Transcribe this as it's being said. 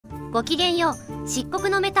ごきげんよう、漆黒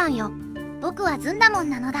のメタンよ。僕はずんだもん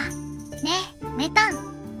なのだ。ねえ、メタ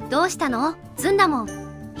ン。どうしたの、ずんだもん。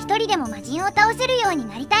一人でも魔人を倒せるように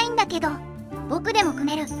なりたいんだけど、僕でも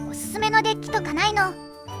組めるおすすめのデッキとかないの？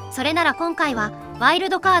それなら今回はワイル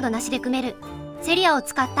ドカードなしで組めるセリアを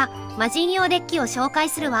使った魔人用デッキを紹介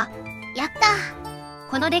するわ。やったー。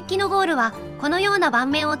このデッキのゴールはこのような盤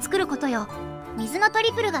面を作ることよ。水のト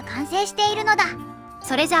リプルが完成しているのだ。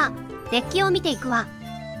それじゃあデッキを見ていくわ。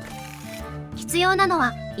必要なの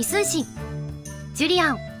はイスンシン、ジュリ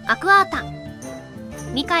アン、アクアータ、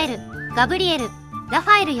ミカエル、ガブリエル、ラフ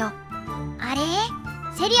ァエルよ。あれ、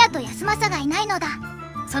セリアとヤスマサがいないのだ。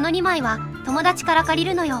その2枚は友達から借り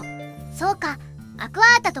るのよ。そうか、アク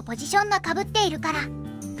アータとポジションがかぶっているから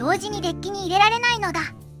同時にデッキに入れられないのだ。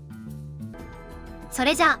そ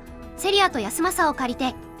れじゃあセリアとヤスマサを借り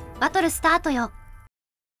てバトルスタートよ。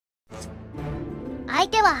相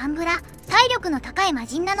手はアンブラ、体力の高い魔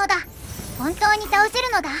人なのだ。本当に倒せる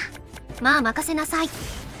のだ。まあ任せなさい。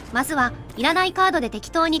まずはいらないカードで適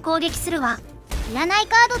当に攻撃するわ。いらない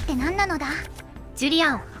カードって何なのだ？ジュリ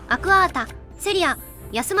アン、アクアータ、セリア、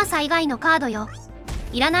ヤスマサ以外のカードよ。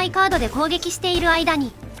いらないカードで攻撃している間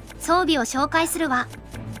に装備を紹介するわ。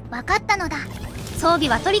わかったのだ。装備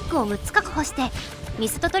はトリックを6つ確保して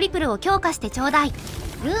水とトリプルを強化してちょうだい。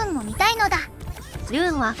ルーンも見たいのだ。ル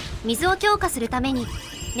ーンは水を強化するために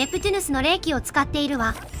ネプテュヌスの霊気を使っている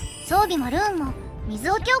わ。装備もルーンも水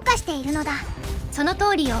を強化しているのだ。その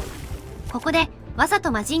通りよ。ここでわざ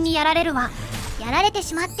と魔人にやられるわ。やられて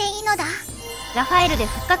しまっていいのだ。ラファエルで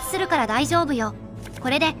復活するから大丈夫よ。こ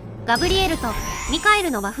れでガブリエルとミカエ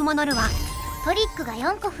ルのバフも乗るわ。トリックが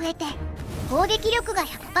4個増えて攻撃力が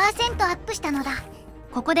 100% アップしたのだ。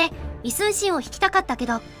ここでイスンシンを引きたかったけ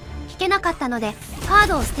ど引けなかったのでカー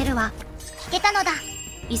ドを捨てるわ。引けたのだ。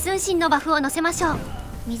イスンシンのバフを乗せましょう。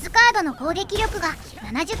水カードの攻撃力が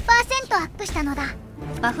 70% アップしたのだ。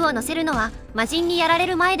バフを乗せるのは魔人にやられ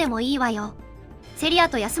る前でもいいわよ。セリア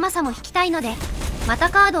とヤスマサも引きたいのでま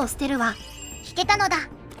たカードを捨てるわ。引けたのだ。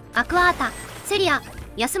アクアータ、セリア、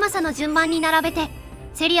ヤスマサの順番に並べて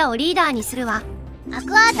セリアをリーダーにするわ。ア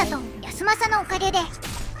クアータとヤスマサのおかげで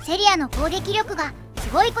セリアの攻撃力が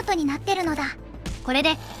すごいことになってるのだ。これ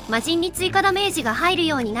で魔人に追加ダメージが入る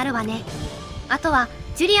ようになるわね。あとは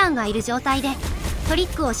ジュリアンがいる状態でトリ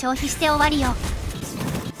ックを消費して終わりよ。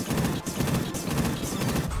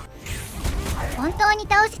本当に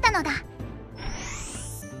倒せたのだ。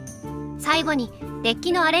最後にデッ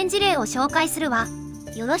キのアレンジ例を紹介するわ。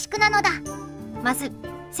よろしくなのだ。まず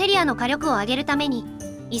セリアの火力を上げるために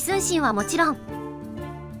イスンシンはもちろん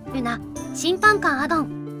ルナ、審判官アド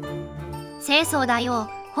ン、清掃大王、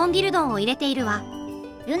ホンギルドンを入れているわ。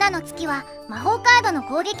ルナの月は魔法カードの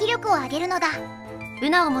攻撃力を上げるのだ。ル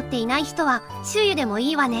ナを持っていない人は周囲でも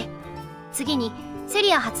いいわね。次にセ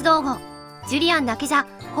リア発動後ジュリアンだけじゃ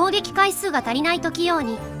攻撃回数が足りない時用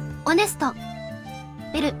にオネスト、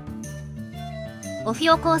ベル、オフ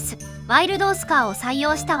ィオコース、ワイルドースカーを採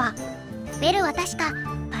用したわ。ベルは確か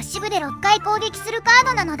パッシブで6回攻撃するカー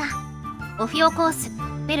ドなのだ。オフィオコース、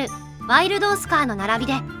ベル、ワイルドースカーの並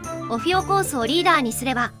びでオフィオコースをリーダーにす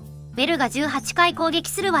ればベルが18回攻撃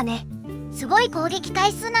するわね。すごい攻撃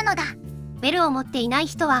回数なのだ。ベルを持っていない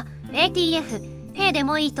人は ATF、兵で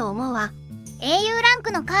もいいと思うわ。英雄ラン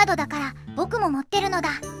クのカードだから僕も持ってるのだ。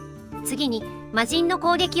次に魔人の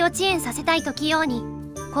攻撃を遅延させたい時用に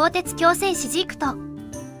鋼鉄強戦士ジークと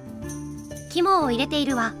キモを入れてい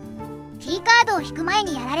るわ。 T カードを引く前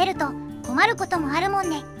にやられると困ることもあるもん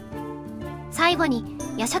ね。最後に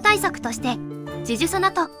夜叉対策としてジュジュソ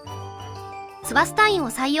ナとツバスタインを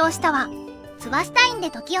採用したわ。ツバスタインで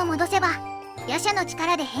時を戻せば夜叉の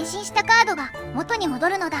力で変身したカードが元に戻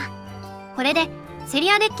るのだ。これでセ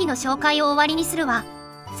リアデッキの紹介を終わりにするわ。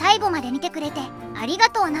最後まで見てくれてあり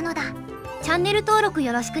がとうなのだ。チャンネル登録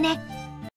よろしくね。